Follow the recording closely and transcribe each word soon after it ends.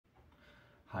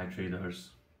Hi traders,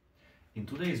 in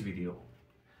today's video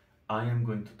I am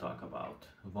going to talk about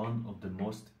one of the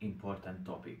most important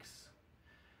topics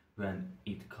when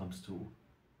it comes to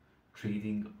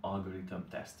trading algorithm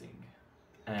testing,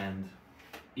 and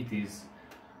it is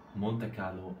Monte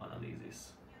Carlo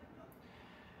analysis.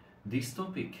 This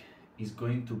topic is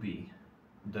going to be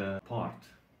the part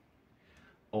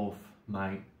of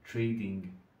my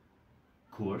trading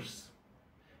course,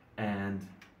 and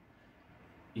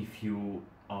if you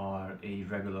are a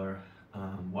regular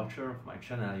watcher of my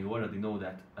channel, you already know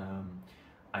that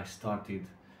I started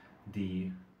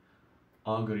the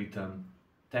algorithm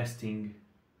testing,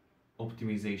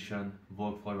 optimization,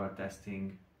 walk forward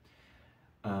testing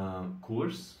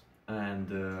course, and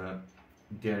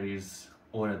there is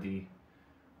already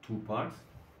 2 parts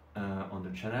on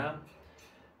the channel,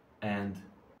 and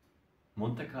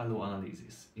Monte Carlo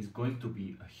analysis is going to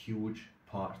be a huge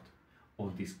part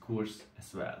of this course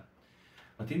as well.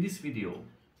 But in this video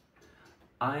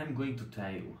I am going to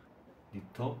tell you the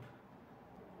top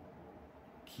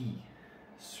key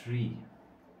 3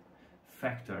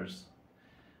 factors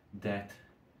that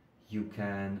you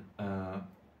can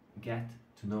get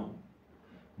to know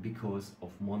because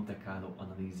of Monte Carlo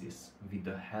analysis, with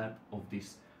the help of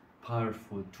this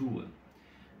powerful tool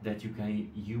that you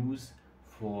can use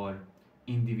for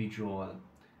individual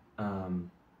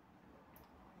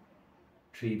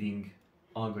trading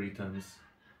algorithms,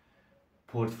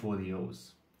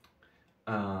 portfolios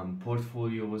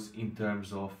in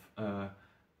terms of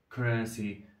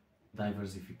currency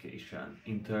diversification,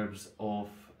 in terms of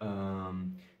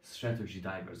strategy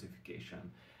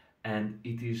diversification, and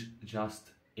it is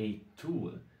just a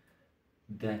tool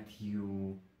that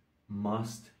you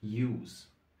must use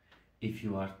if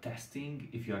you are testing,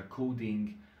 if you are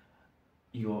coding,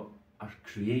 you are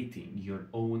creating your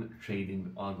own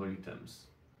trading algorithms.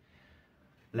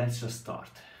 Let's just start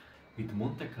with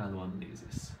Monte Carlo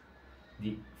analysis.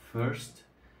 The first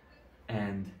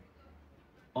and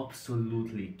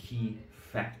absolutely key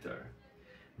factor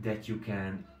that you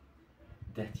can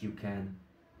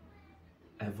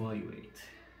evaluate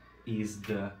is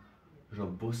the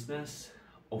robustness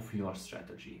of your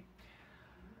strategy.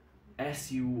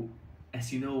 As you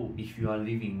know, if you are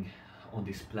living on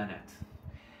this planet,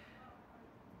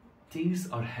 things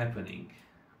are happening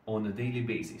on a daily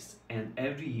basis, and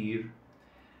every year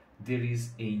there is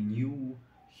a new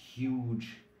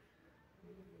huge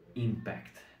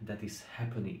impact that is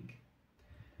happening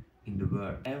in the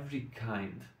world. Every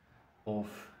kind of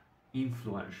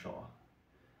influential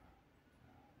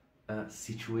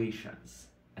situations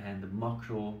and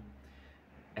macro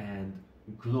and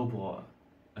global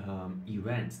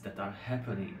events that are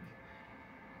happening,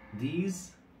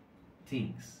 these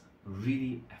things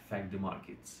really affect the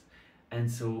markets. And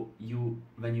so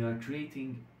when you are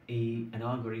creating an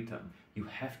algorithm, you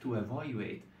have to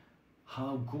evaluate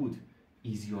how good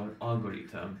is your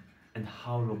algorithm and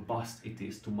how robust it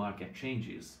is to market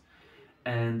changes.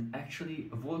 And actually,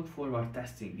 walk forward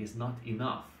testing is not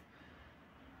enough.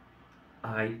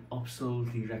 I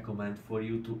absolutely recommend for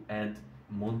you to add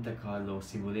Monte Carlo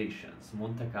simulations,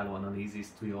 Monte Carlo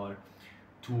analysis to your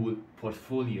tool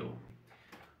portfolio.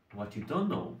 What you don't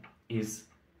know is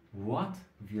what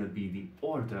will be the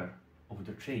order of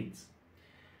the trades.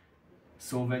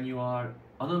 So when you are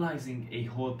analyzing a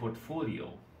whole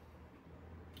portfolio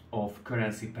of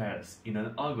currency pairs in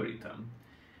an algorithm,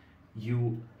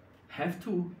 you have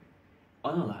to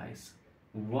analyze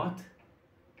what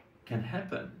can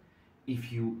happen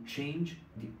if you change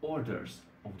the orders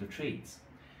of the trades.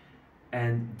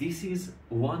 And this is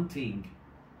one thing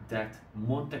that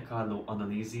Monte Carlo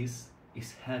analysis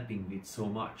is helping with so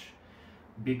much,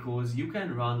 because you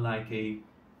can run like a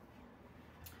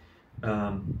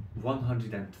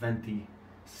 120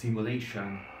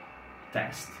 simulation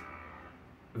test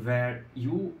where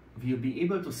you will be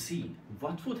able to see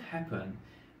what would happen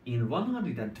in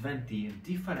 120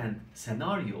 different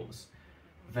scenarios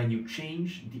when you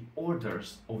change the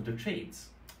orders of the trades.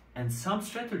 And some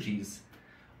strategies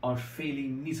are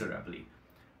failing miserably,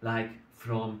 like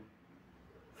from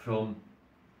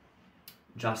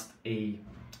just a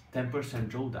 10%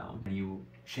 drawdown, and you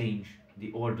change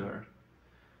the order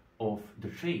of the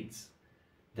trades,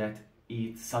 that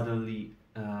it suddenly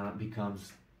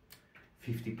becomes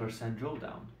 50%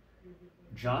 drawdown,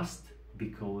 just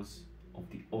because of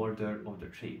the order of the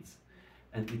trades.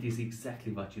 And it is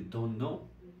exactly what you don't know.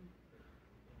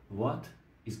 What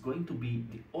is going to be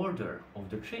the order of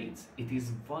the trades? It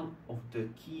is one of the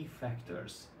key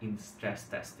factors in stress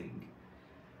testing,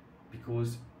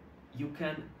 because you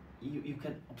can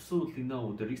absolutely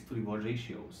know the risk to reward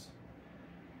ratios,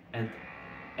 and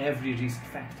every risk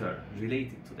factor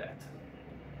related to that,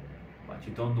 but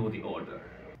you don't know the order.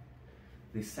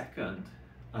 The second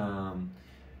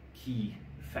key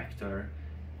factor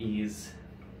is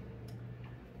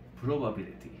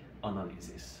probability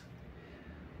analysis.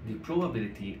 The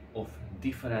probability of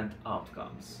different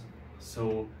outcomes.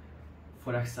 So,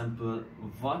 for example,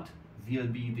 what will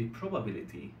be the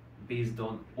probability based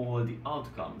on all the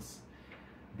outcomes,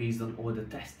 based on all the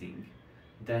testing,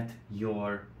 that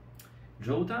your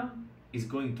drawdown is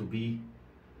going to be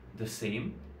the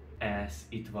same as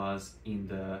it was in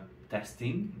the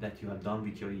testing that you have done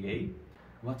with your EA?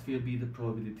 What will be the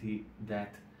probability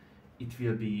that it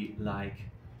will be like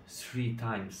 3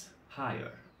 times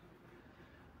higher?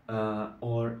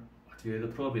 Or what will be the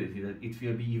probability that it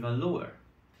will be even lower?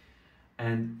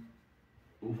 And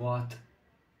what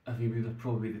will be the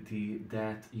probability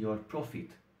that your profit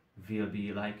will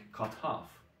be like cut half,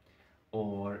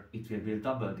 or it will be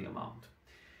double the amount?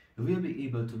 You will be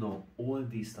able to know all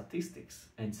these statistics,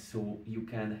 and so you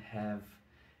can have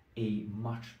a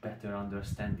much better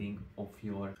understanding of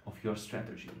your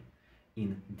strategy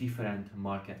in different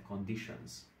market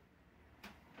conditions.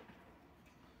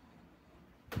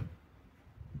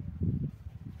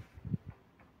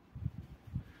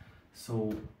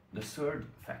 So the third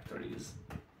factor is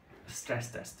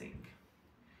stress testing,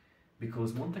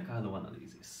 because Monte Carlo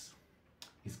analysis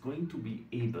is going to be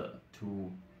able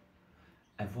to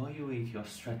evaluate your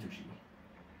strategy,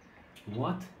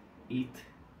 what it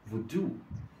would do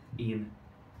in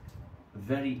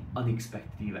very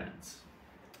unexpected events,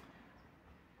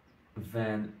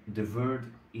 when the world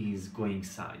is going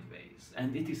sideways,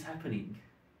 and it is happening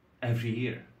every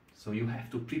year. So you have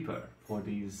to prepare for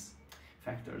these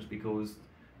factors, because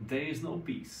there is no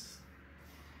peace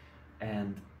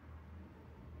and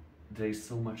there is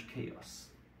so much chaos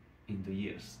in the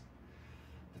years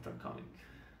that are coming.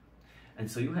 And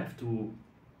so you have to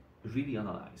really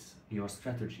analyze your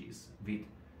strategies with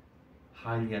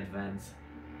highly advanced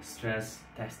stress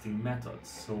testing methods,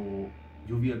 so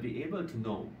you will be able to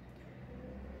know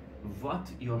what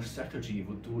your strategy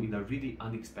would do in a really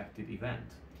unexpected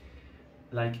event.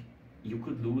 Like, you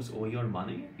could lose all your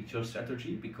money with your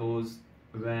strategy, because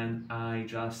when I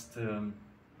test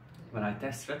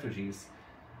strategies,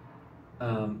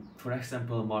 for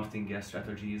example, martingale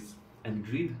strategies and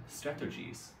grid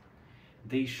strategies,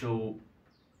 they show,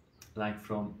 like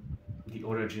from the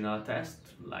original test,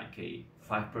 like a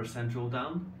 5%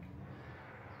 drawdown,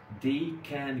 they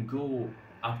can go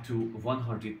up to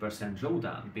 100%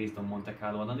 drawdown based on Monte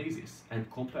Carlo analysis. And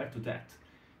compared to that,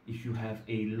 if you have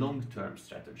a long-term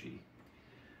strategy,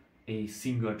 a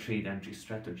single trade entry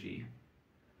strategy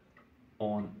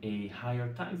on a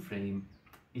higher time frame,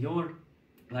 you're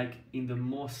like in the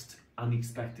most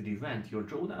unexpected event, your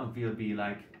drawdown will be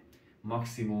like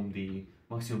maximum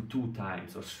 2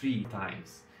 times or 3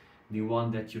 times the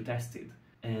one that you tested.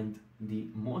 And the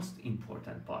most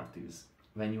important part is,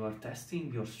 when you are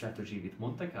testing your strategy with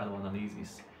Monte Carlo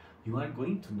analysis, you are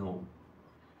going to know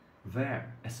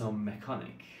where, as a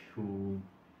mechanic who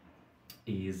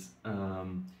is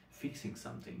fixing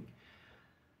something,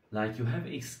 like you have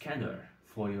a scanner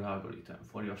for your algorithm,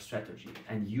 for your strategy,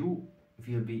 and you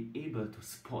will be able to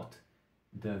spot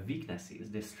the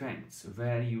weaknesses, the strengths,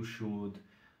 where you should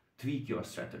tweak your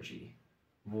strategy,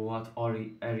 what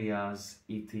areas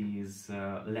it is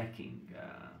lacking,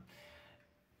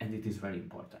 and it is very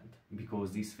important,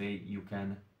 because this way you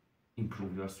can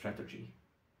improve your strategy.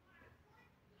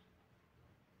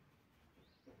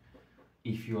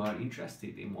 If you are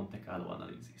interested in Monte Carlo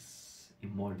analysis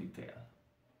in more detail,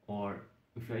 or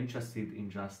if you are interested in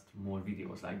just more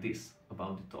videos like this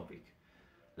about the topic,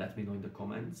 let me know in the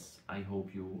comments. I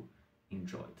hope you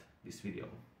enjoyed this video.